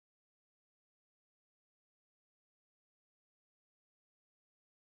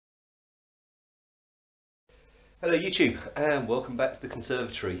Hello YouTube and welcome back to the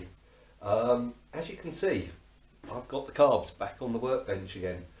conservatory. As you can see, I've got the carbs back on the workbench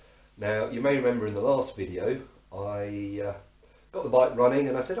again. Now you may remember in the last video I got the bike running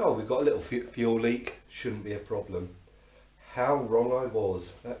and I said, oh, we've got a little fuel leak, shouldn't be a problem. How wrong I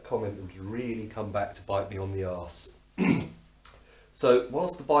was. That comment has really come back to bite me on the arse. So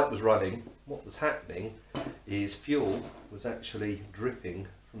whilst the bike was running, what was happening is fuel was actually dripping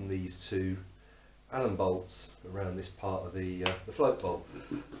from these two Allen bolts around this part of the float bowl.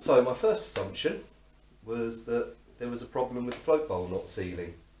 So my first assumption was that there was a problem with the float bowl not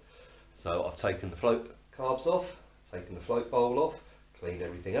sealing. So I've taken the float carbs off, taken the float bowl off, cleaned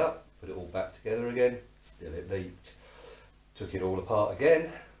everything up, put it all back together again, still it leaked. Took it all apart again,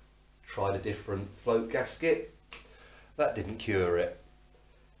 tried a different float gasket, that didn't cure it.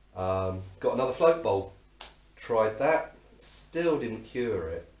 Got another float bowl, tried that, still didn't cure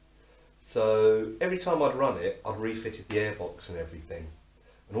it. So every time I'd run it, I'd refitted the airbox and everything,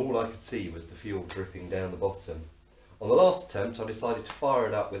 and all I could see was the fuel dripping down the bottom. On the last attempt I decided to fire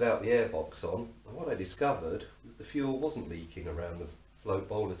it up without the airbox on, and what I discovered was the fuel wasn't leaking around the float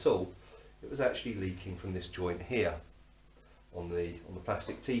bowl at all. It was actually leaking from this joint here on the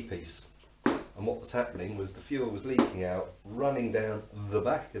plastic T-piece, and what was happening was the fuel was leaking out, running down the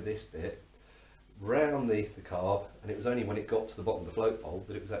back of this bit, round the carb, and it was only when it got to the bottom of the float bowl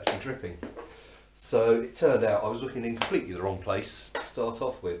that it was actually dripping. So it turned out I was looking in completely the wrong place to start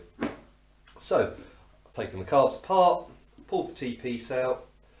off with. So I've taken the carbs apart, pulled the T-piece out,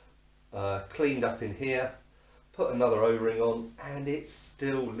 cleaned up in here, put another O-ring on, and it's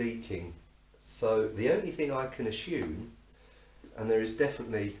still leaking. So the only thing I can assume, and there is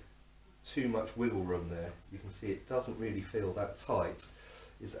definitely too much wiggle room there, you can see it doesn't really feel that tight,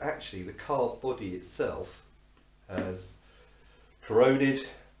 is actually the carb body itself has corroded,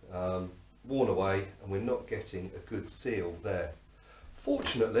 worn away, and we're not getting a good seal there.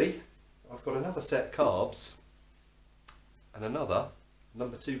 Fortunately, I've got another set of carbs and another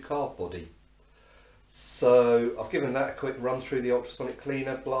number 2 carb body. So I've given that a quick run through the ultrasonic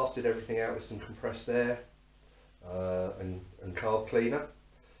cleaner, blasted everything out with some compressed air and carb cleaner.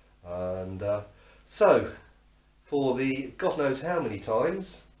 And so for the God knows how many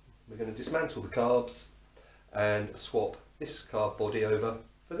times, we're going to dismantle the carbs and swap this carb body over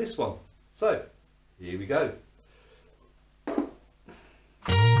for this one. So here we go.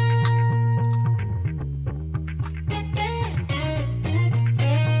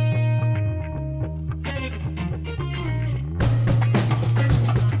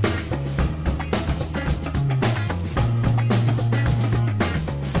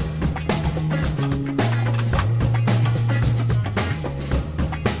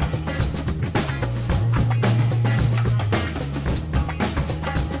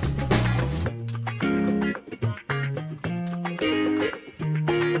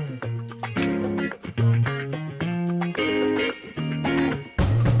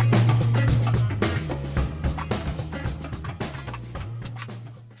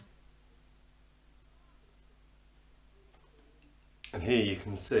 And here you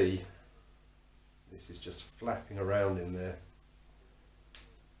can see this is just flapping around in there.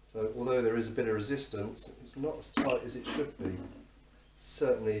 So although there is a bit of resistance, it's not as tight as it should be.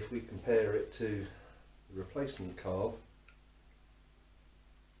 Certainly if we compare it to the replacement carb,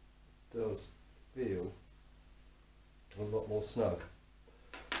 it does feel a lot more snug.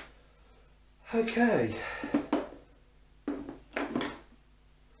 Okay,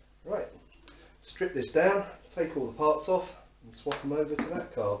 right, strip this down, take all the parts off and swap them over to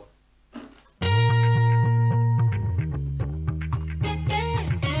that carb.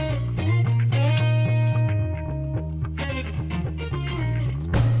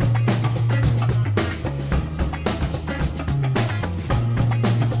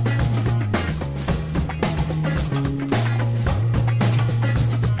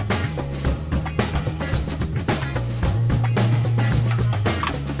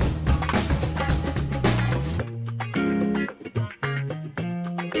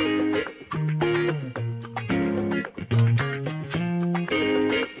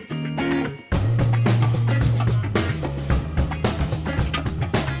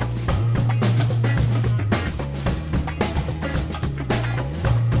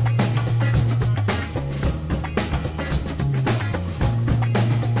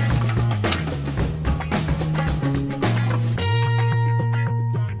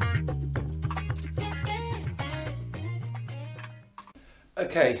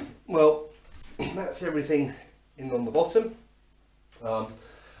 Okay, well, that's everything in on the bottom.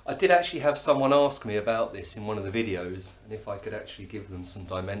 I did actually have someone ask me about this in one of the videos, and if I could actually give them some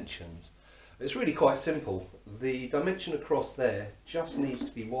dimensions. It's really quite simple. The dimension across there just needs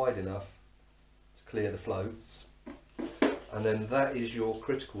to be wide enough to clear the floats, and then that is your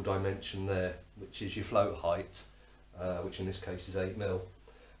critical dimension there, which is your float height, which in this case is 8mm.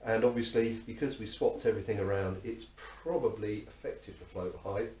 And obviously, because we swapped everything around, it's probably affected the float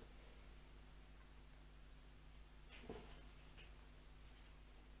height.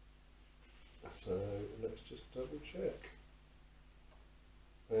 So let's just double check.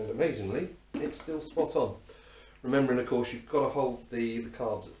 And amazingly, it's still spot on. Remembering, of course, you've got to hold the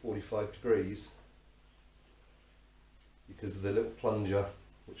carbs at 45 degrees because of the little plunger,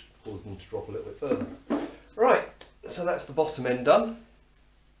 which causes them to drop a little bit further. Right, so that's the bottom end done.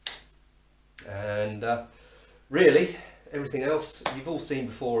 And really, everything else you've all seen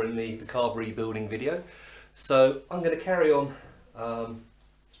before in the carb rebuilding video. So I'm going to carry on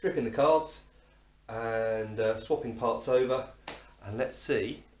stripping the carbs and swapping parts over, and let's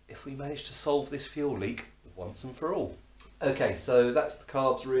see if we manage to solve this fuel leak once and for all. Okay, so that's the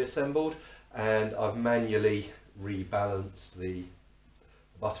carbs reassembled, and I've manually rebalanced the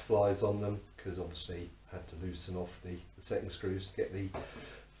butterflies on them because obviously I had to loosen off the setting screws to get the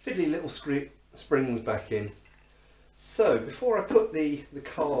fiddly little springs back in. So before I put the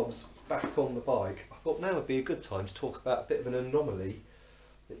carbs back on the bike, I thought now would be a good time to talk about a bit of an anomaly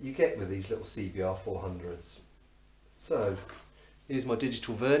that you get with these little CBR400s. So here's my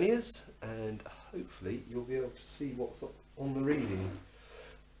digital verniers, and hopefully you'll be able to see what's on the reading.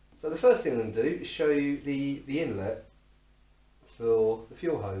 So the first thing I'm going to do is show you the inlet for the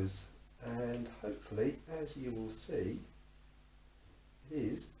fuel hose, and hopefully, as you will see, it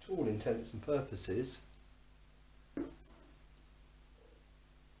is, to all intents and purposes,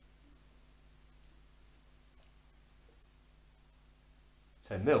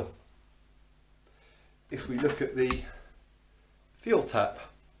 10mm. If we look at the fuel tap,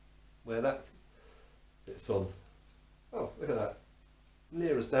 where that fits on, oh, look at that,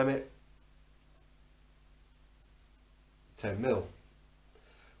 near as damn it, 10mm.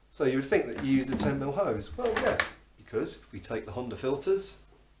 So you would think that you use a 10mm hose. Well, yeah, because if we take the Honda filters,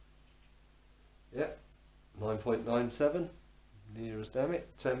 yeah, 9.97, near as damn it,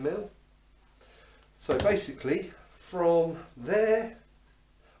 10mm. So basically, from there,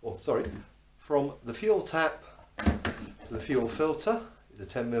 from the fuel tap to the fuel filter is a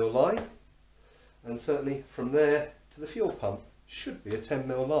 10mm line, and certainly from there to the fuel pump should be a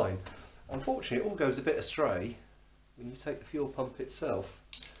 10mm line. Unfortunately, it all goes a bit astray when you take the fuel pump itself.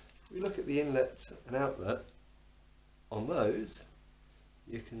 If we look at the inlet and outlet on those,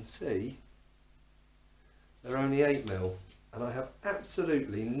 you can see they're only 8mm, and I have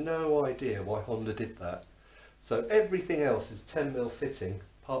absolutely no idea why Honda did that. So everything else is 10mm fitting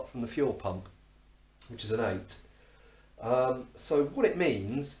apart from the fuel pump, which is an 8. So what it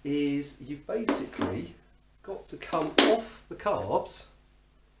means is you've basically got to come off the carbs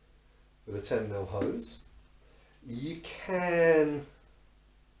with a 10mm hose. You can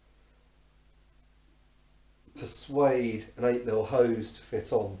persuade an 8mm hose to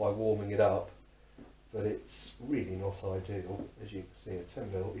fit on by warming it up, but it's really not ideal. As you can see, a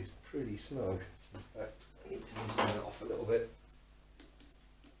 10mm is pretty snug. In fact, I need to loosen that off a little bit.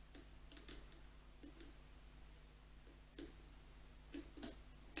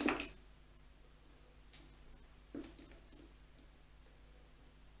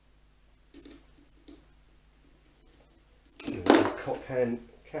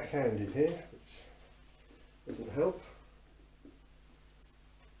 Cack-handed here, which doesn't help.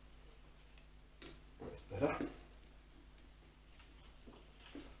 That's better.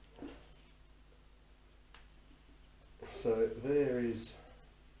 So there is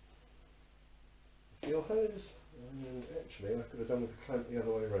the fuel hose, and actually I could have done with the clamp the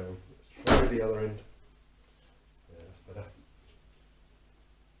other way around. Let's try the other end. Yeah, that's better.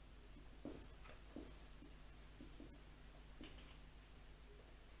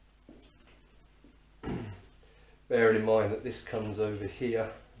 Bearing in mind that this comes over here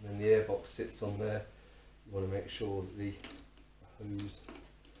and then the airbox sits on there, you want to make sure that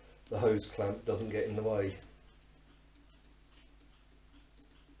the hose clamp doesn't get in the way.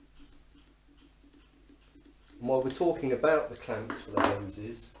 And while we're talking about the clamps for the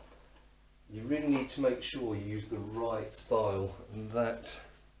hoses, you really need to make sure you use the right style, and that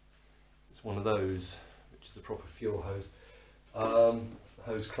is one of those, which is a proper fuel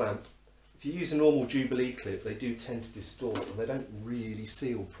hose clamp. If you use a normal Jubilee clip, they do tend to distort and they don't really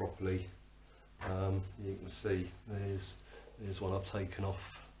seal properly. You can see there's one I've taken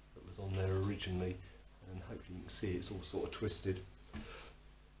off that was on there originally, and hopefully you can see it's all sort of twisted.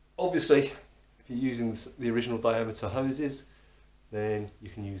 Obviously, if you're using the original diameter hoses, then you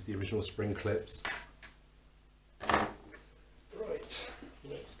can use the original spring clips. Right,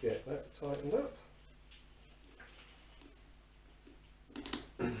 let's get that tightened up.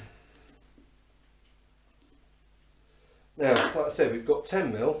 Now, like I said, we've got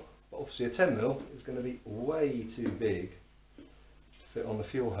 10mm, but obviously a 10mm is going to be way too big to fit on the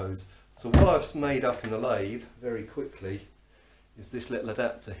fuel hose. So what I've made up in the lathe very quickly is this little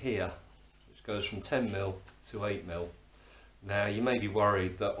adapter here, which goes from 10mm to 8mm. Now you may be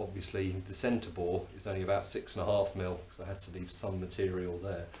worried that obviously the centre bore is only about 6.5mm, because I had to leave some material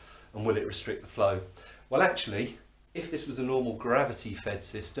there. And will it restrict the flow? Well, actually, if this was a normal gravity fed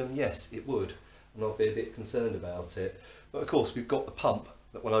system, yes it would, and I'll be a bit concerned about it. But of course we've got the pump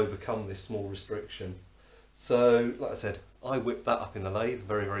that will overcome this small restriction. So like I said, I whipped that up in the lathe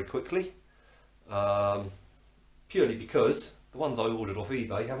very, very quickly, purely because the ones I ordered off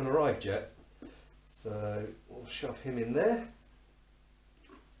eBay haven't arrived yet. So we'll shove him in there,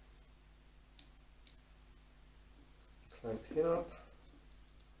 clamp him up,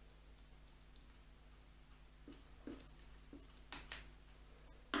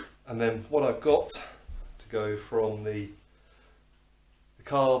 and then what I've got to go from the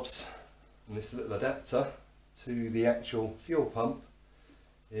carbs and this little adapter to the actual fuel pump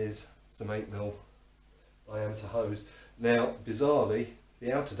is some 8mm diameter hose. Now bizarrely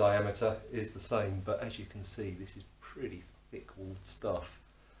the outer diameter is the same, but as you can see this is pretty thick walled stuff.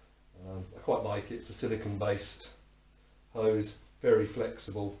 I quite like it. It's a silicone based hose, very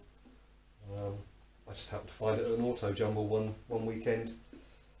flexible. I just happened to find it at an auto jumble one weekend,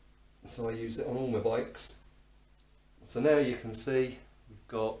 so I use it on all my bikes. So now you can see we've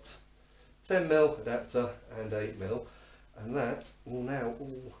got 10mm adapter and 8mm, and that will now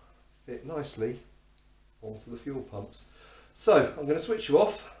all fit nicely onto the fuel pumps. So I'm going to switch you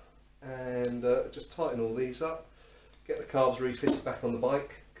off and just tighten all these up, get the carbs refitted back on the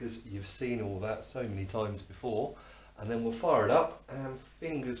bike, because you've seen all that so many times before, and then we'll fire it up and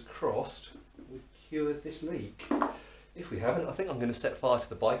fingers crossed we've cured this leak. If we haven't, I think I'm going to set fire to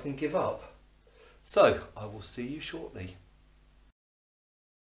the bike and give up. So I will see you shortly.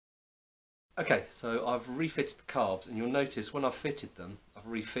 Okay, so I've refitted the carbs, and you'll notice when I've fitted them, I've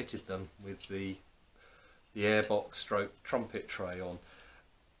refitted them with the airbox stroke trumpet tray on.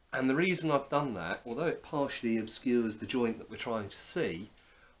 And the reason I've done that, although it partially obscures the joint that we're trying to see,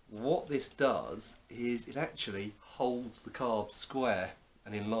 what this does is it actually holds the carbs square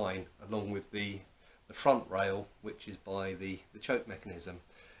and in line along with the front rail, which is by the choke mechanism.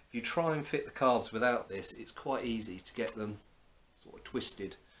 If you try and fit the carbs without this, it's quite easy to get them sort of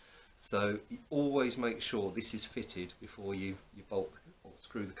twisted. So you always make sure this is fitted before you bolt or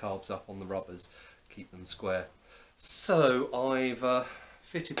screw the carbs up on the rubbers, keep them square. So I've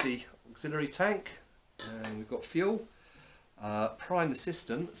fitted the auxiliary tank, and we've got fuel, prime the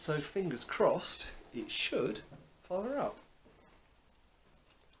system, so fingers crossed it should fire up.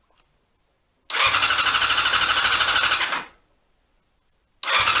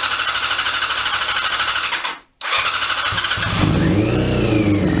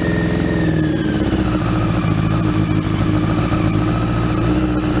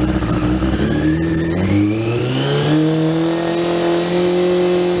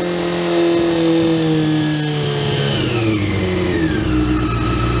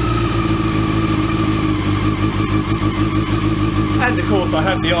 And of course I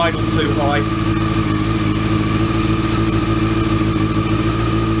had the idle too high.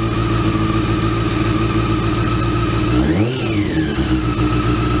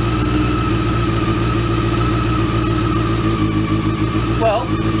 Well,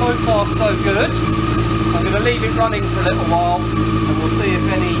 so far so good. I'm going to leave it running for a little while and we'll see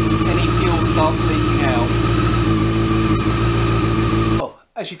if any fuel starts leaking out. Well,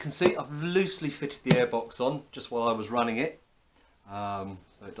 as you can see, I've loosely fitted the airbox on just while I was running it.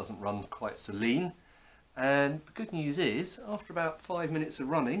 So it doesn't run quite so lean, and the good news is after about 5 minutes of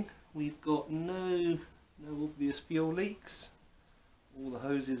running we've got no obvious fuel leaks. All the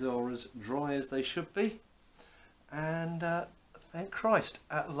hoses are as dry as they should be, and thank Christ,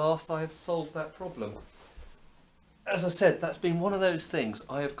 at last I have solved that problem. As I said, that's been one of those things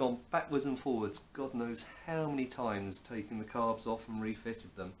I have gone backwards and forwards God knows how many times taking the carbs off and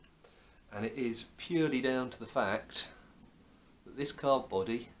refitted them, and it is purely down to the fact that this carb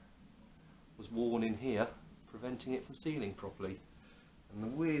body was worn in here, preventing it from sealing properly. And the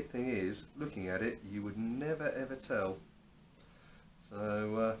weird thing is, looking at it, you would never ever tell.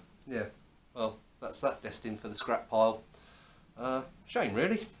 So yeah, well, that's that destined for the scrap pile. Shame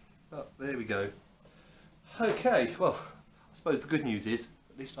really, but there we go. Okay, well, I suppose the good news is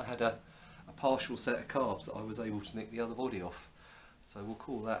at least I had a partial set of carbs that I was able to nick the other body off. So we'll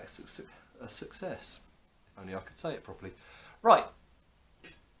call that a success. If only I could say it properly. Right,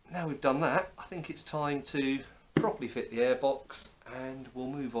 now we've done that, I think it's time to properly fit the airbox, and we'll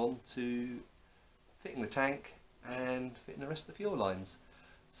move on to fitting the tank and fitting the rest of the fuel lines.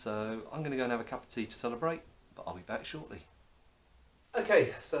 So I'm going to go and have a cup of tea to celebrate, but I'll be back shortly.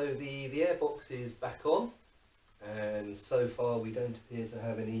 Okay, so the airbox is back on, and so far we don't appear to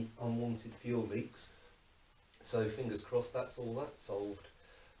have any unwanted fuel leaks. So fingers crossed that's all that's solved.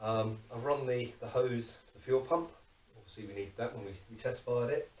 I've run the hose to the fuel pump. Obviously we needed that when we test fired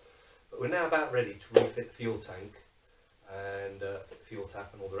it. But we're now about ready to refit the fuel tank and fit the fuel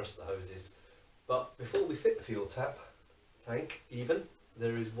tap and all the rest of the hoses. But before we fit the fuel tank even,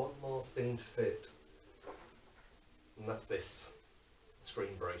 there is one last thing to fit. And that's this, the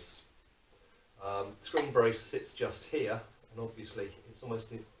screen brace. The screen brace sits just here, and obviously it's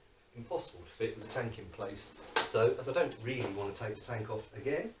almost impossible to fit with the tank in place. So as I don't really want to take the tank off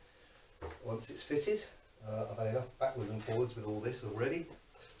again once it's fitted, I've had enough backwards and forwards with all this already.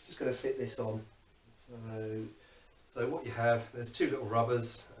 Just going to fit this on. So what you have, there's two little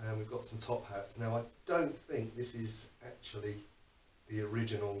rubbers, and we've got some top hats. Now I don't think this is actually the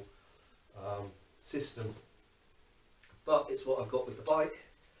original system, but it's what I've got with the bike,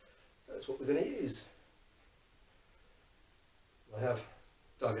 so that's what we're going to use. I have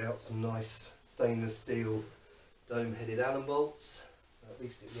dug out some nice stainless steel dome headed Allen bolts, so at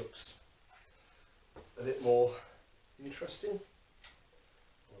least it looks a bit more interesting,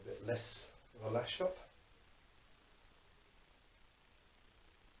 or a bit less of a lash up.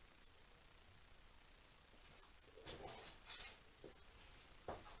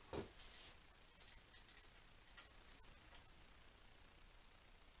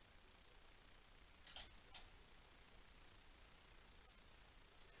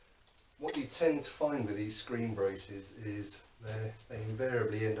 What you tend to find with these screen braces is they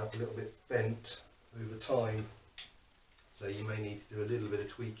invariably end up a little bit bent over time, so you may need to do a little bit of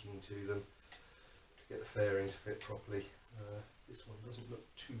tweaking to them to get the fairing to fit properly. This one doesn't look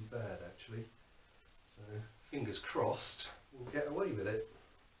too bad actually, so fingers crossed we'll get away with it.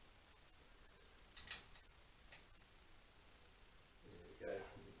 There we go,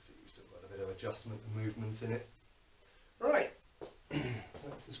 you can see we've still got a bit of adjustment and movement in it. Right,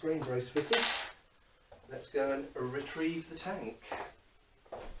 that's the screen brace fitted. Let's go and retrieve the tank.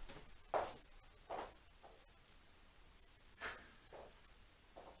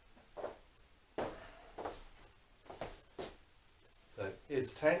 So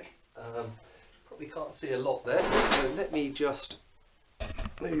here's the tank. Probably can't see a lot there, so let me just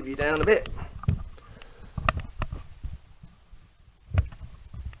move you down a bit.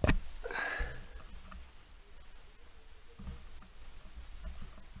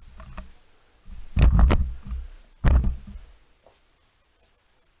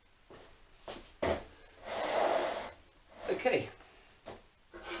 Okay,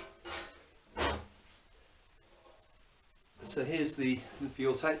 so here's the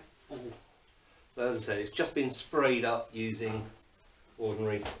fuel tank. So as I said, it's just been sprayed up using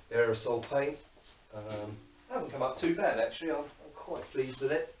ordinary aerosol paint. Hasn't come up too bad actually, I'm quite pleased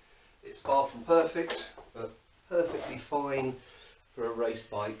with it. It's far from perfect, but perfectly fine for a race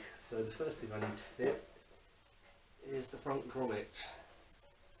bike. So the first thing I need to fit is the front grommet.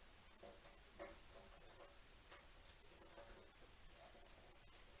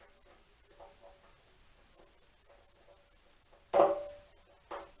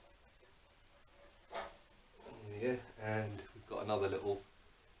 And we've got another little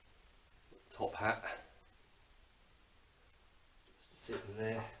top hat just to sit in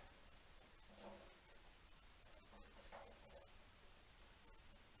there.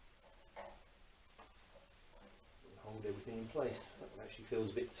 And hold everything in place. That one actually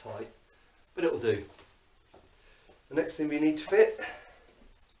feels a bit tight, but it'll do. The next thing we need to fit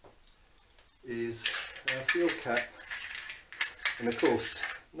is our fuel cap, and of course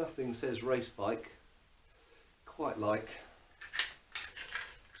nothing says race bike quite like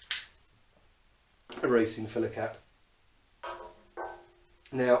a racing filler cap.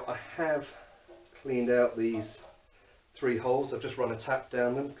 Now I have cleaned out these three holes. I've just run a tap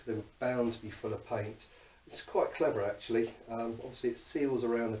down them because they were bound to be full of paint. It's quite clever actually. Obviously it seals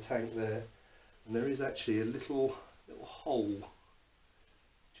around the tank there, and there is actually a little hole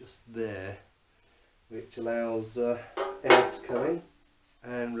just there which allows air to come in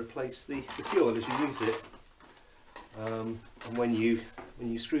and replace the fuel as you use it. And when you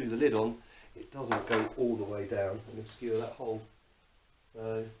screw the lid on, it doesn't go all the way down and obscure that hole.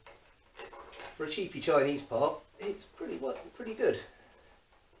 So for a cheapy Chinese part, it's pretty good.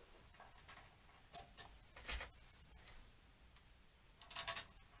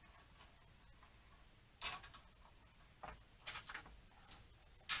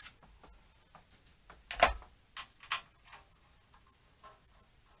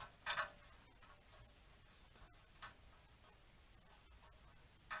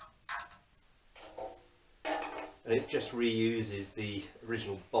 and it just reuses the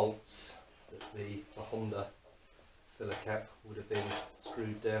original bolts that the Honda filler cap would have been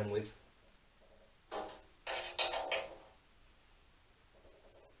screwed down with.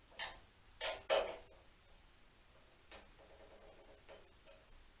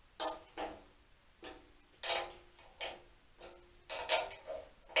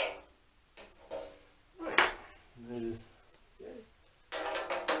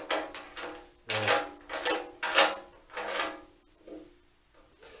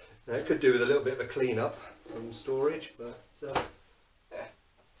 Now, it could do with a little bit of a clean up from storage, but yeah,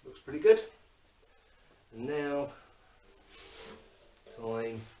 looks pretty good. And now,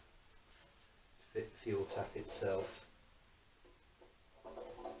 time to fit the fuel tap itself.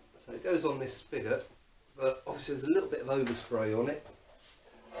 So it goes on this spigot, but obviously there's a little bit of overspray on it,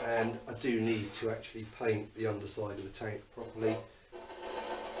 and I do need to actually paint the underside of the tank properly.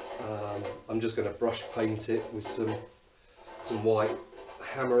 I'm just going to brush paint it with some white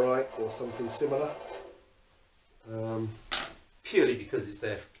hammerite or something similar, purely because it's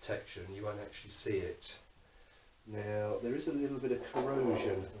there for protection. You won't actually see it. Now there is a little bit of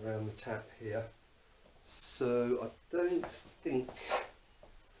corrosion around the tap here, so I don't think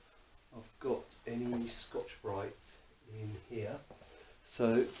I've got any Scotch-Brite in here,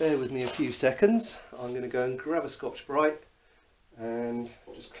 so bear with me a few seconds. I'm going to go and grab a Scotch-Brite and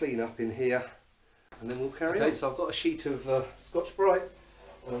just clean up in here, and then we'll carry on. So I've got a sheet of Scotch-Brite,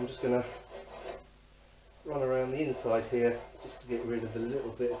 and I'm just going to run around the inside here just to get rid of the little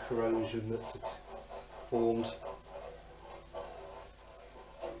bit of corrosion that's formed.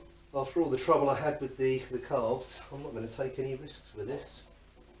 After all the trouble I had with the carbs, I'm not going to take any risks with this.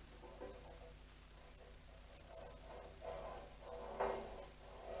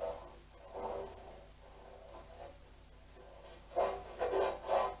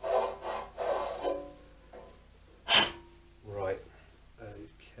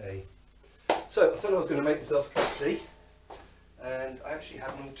 So I said I was going to make myself a cup of tea, and I actually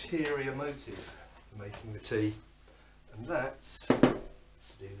have an ulterior motive for making the tea, and that's to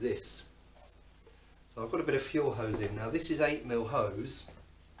do this. So I've got a bit of fuel hose in. Now this is 8mm hose,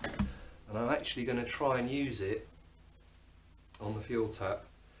 and I'm actually going to try and use it on the fuel tap.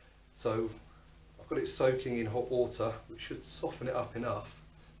 So I've got it soaking in hot water, which should soften it up enough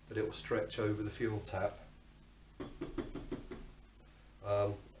that it will stretch over the fuel tap.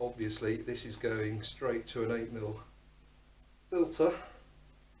 Obviously this is going straight to an 8mm filter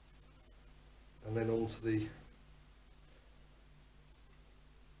and then onto the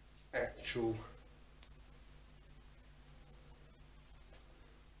actual,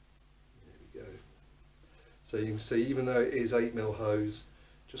 there we go. So you can see, even though it is 8mm hose,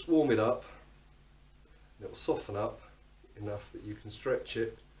 just warm it up and it will soften up enough that you can stretch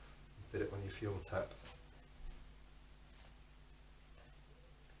it and fit it on your fuel tap.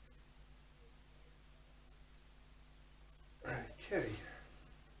 Okay,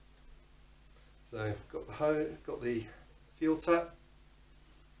 so got the fuel tap,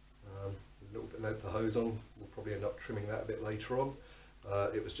 a little bit length of hose on. We'll probably end up trimming that a bit later on.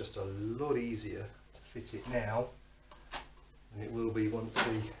 It was just a lot easier to fit it now than it will be once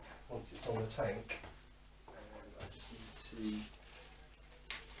it's on the tank. And I just need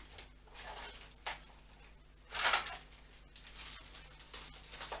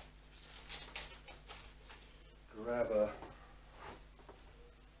to grab a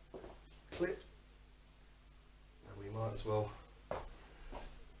clip, and we might as well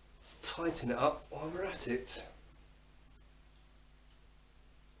tighten it up while we're at it.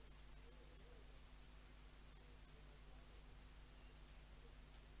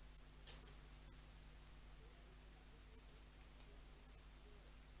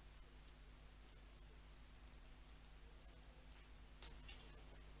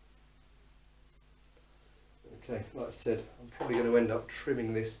 Okay, like I said, I'm probably going to end up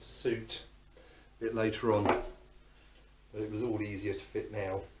trimming this to suit a bit later on, but it was all easier to fit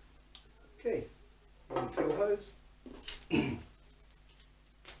now. Okay, one fuel hose and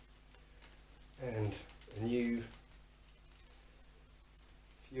a new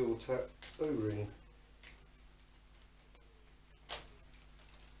fuel tap O-ring.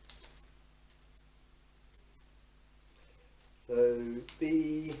 So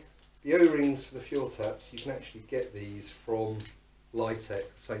the O-rings for the fuel taps, you can actually get these from Litec, the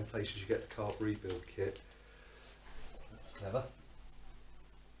same place as you get the carb rebuild kit. That's clever.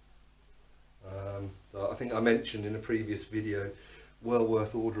 So I think I mentioned in a previous video, well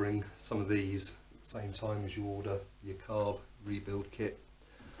worth ordering some of these at the same time as you order your carb rebuild kit.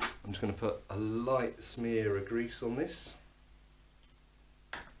 I'm just going to put a light smear of grease on this.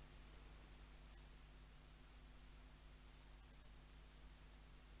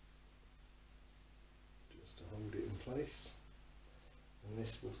 place, and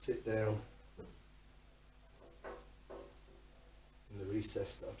this will sit down in the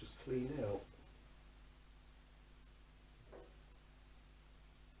recess that I've just cleaned out.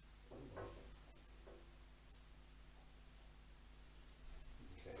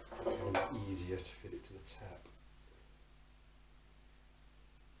 Okay, it's becoming easier to fit it to the tap.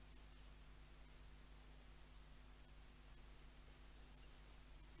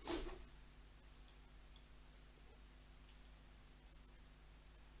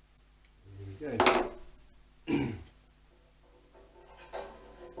 Here we go.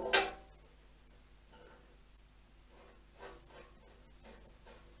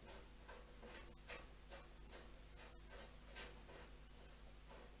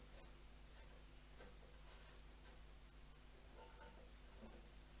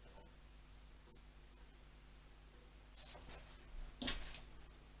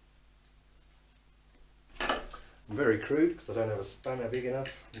 I'm very crude because I don't have a spanner big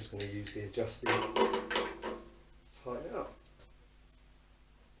enough. I'm just going to use the adjusting to tighten it up.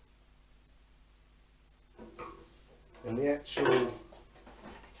 And the actual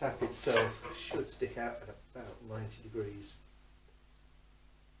tap itself should stick out at about 90 degrees.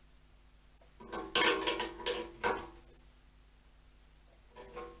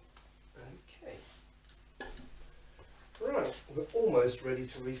 Okay. Right, we're almost ready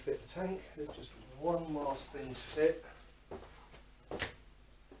to refit the tank. There's just one last thing to fit.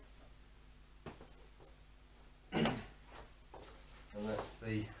 And that's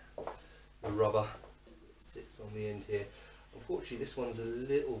the rubber that sits on the end here. Unfortunately this one's a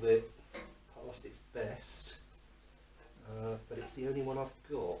little bit past its best, but it's the only one I've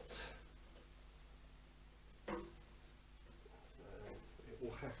got. So it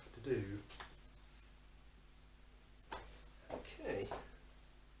will have to do. Okay.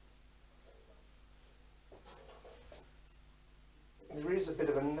 There is a bit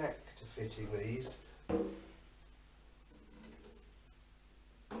of a knack to fitting these, especially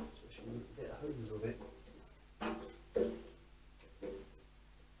with a bit of hose on it.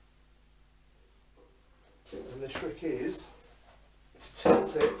 And the trick is to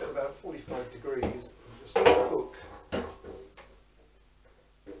tilt it at about 45 degrees and just hook the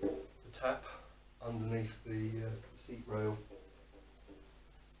tap underneath the seat rail.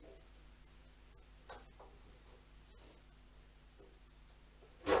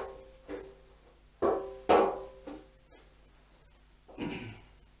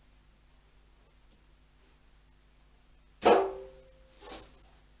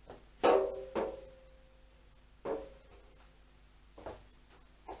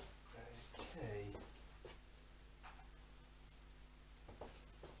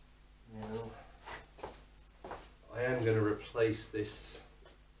 I'm going to replace this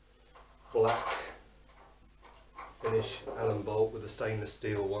black finish Allen bolt with a stainless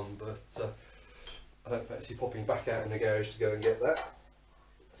steel one, but I don't fancy popping back out in the garage to go and get that,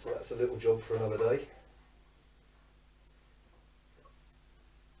 so that's a little job for another day.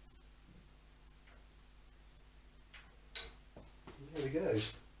 There we go.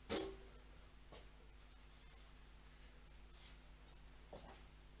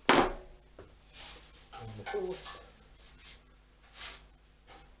 And of course,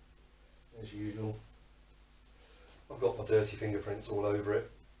 as usual, I've got my dirty fingerprints all over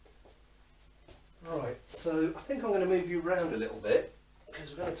it. Right, so I think I'm going to move you around a little bit because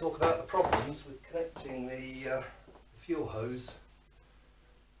we're going to talk about the problems with connecting the fuel hose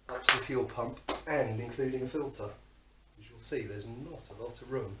up to the fuel pump and including a filter. As you'll see, there's not a lot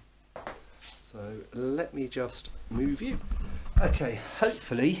of room. So let me just move you. Okay,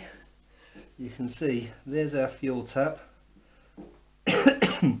 hopefully you can see there's our fuel tap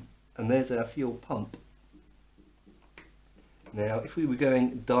and there's our fuel pump. Now if we were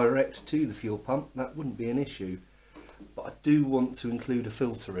going direct to the fuel pump, that wouldn't be an issue, but I do want to include a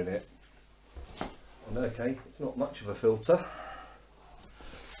filter in it. And okay, it's not much of a filter,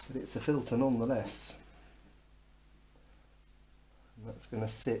 but it's a filter nonetheless. And that's going to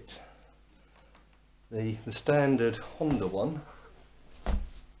sit, the standard Honda one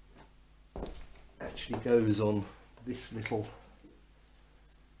actually goes on this little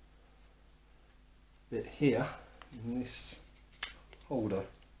bit here in this holder.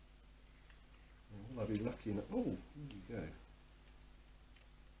 Will I be lucky enough? Oh, there you go.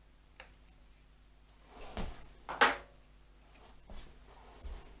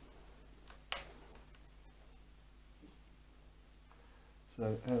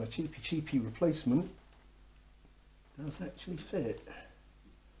 So our cheapy replacement does actually fit.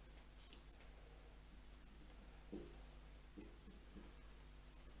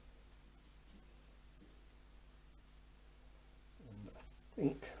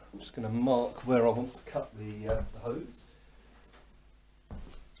 think I'm just going to mark where I want to cut the hose.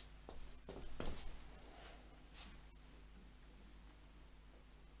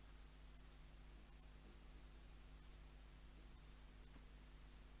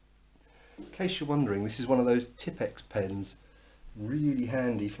 In case you're wondering, this is one of those Tipex pens, really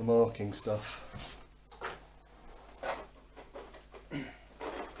handy for marking stuff.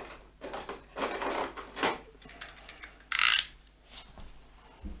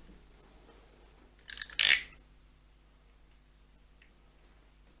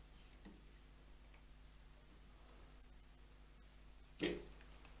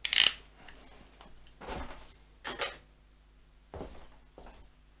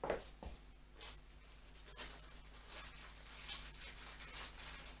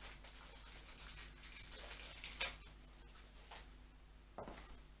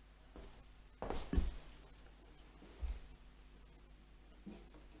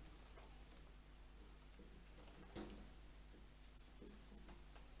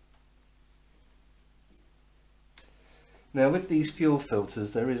 Now with these fuel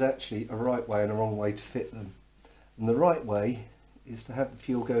filters there is actually a right way and a wrong way to fit them. And the right way is to have the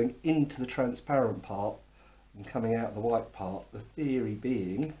fuel going into the transparent part and coming out the white part. The theory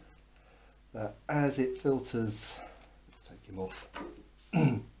being that as it filters, let's take him off,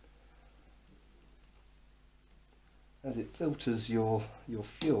 as it filters your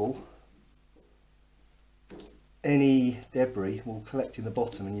fuel, any debris will collect in the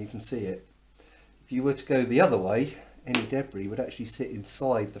bottom and you can see it. If you were to go the other way, any debris would actually sit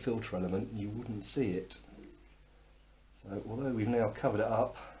inside the filter element and you wouldn't see it. So although we've now covered it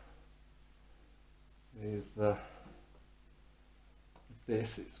up with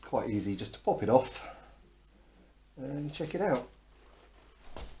this, it's quite easy just to pop it off and check it out.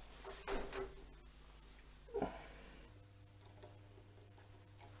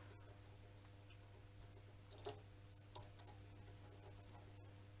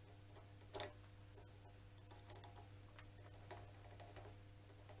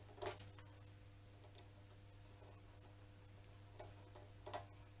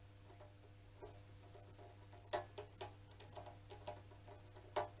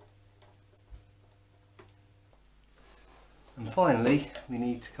 And finally, we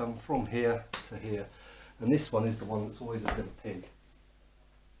need to come from here to here, and this one is the one that's always a bit of a pig.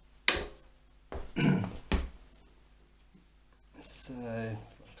 So, I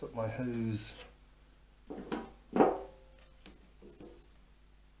put my hose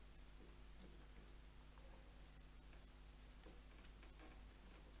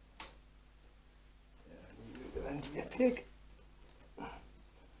and a pig.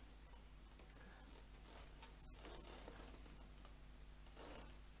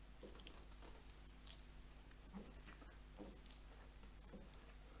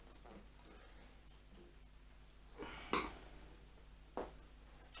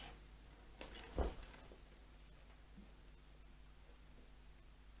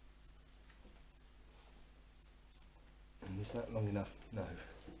 Is that long enough? No.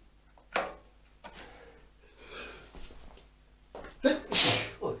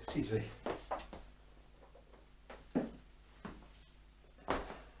 Oh, excuse me.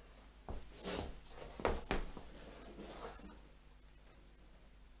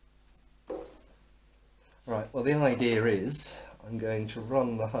 Right, well the idea is I'm going to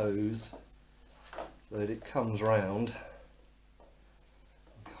run the hose so that it comes round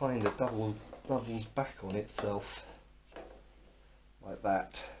and kind of doubles back on itself. Like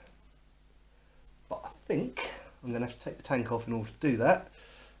that. But I think I'm going to have to take the tank off in order to do that.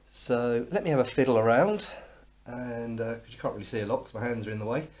 So let me have a fiddle around, and because you can't really see a lot because my hands are in the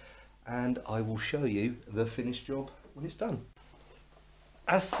way, and I will show you the finished job when it's done.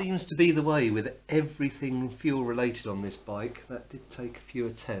 As seems to be the way with everything fuel related on this bike, that did take a few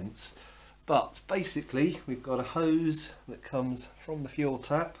attempts. But basically we've got a hose that comes from the fuel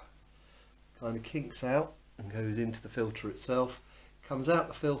tap, kind of kinks out and goes into the filter itself. Comes out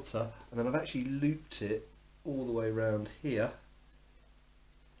the filter, and then I've actually looped it all the way around here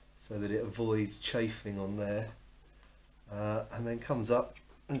so that it avoids chafing on there, and then comes up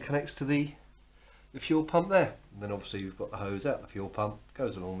and connects to the fuel pump there. And then obviously you've got the hose out the fuel pump,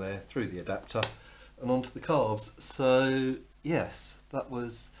 goes along there through the adapter and onto the carbs. So yes, that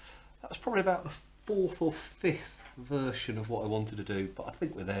was probably about the fourth or fifth version of what I wanted to do, but I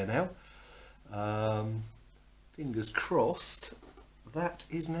think we're there now. Fingers crossed. That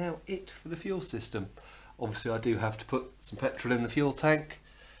is now it for the fuel system. Obviously I do have to put some petrol in the fuel tank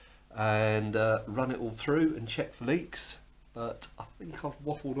and run it all through and check for leaks, but I think I've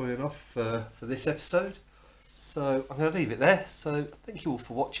waffled on enough for this episode. So I'm going to leave it there. So thank you all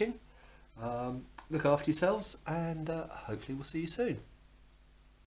for watching. Look after yourselves, and hopefully we'll see you soon.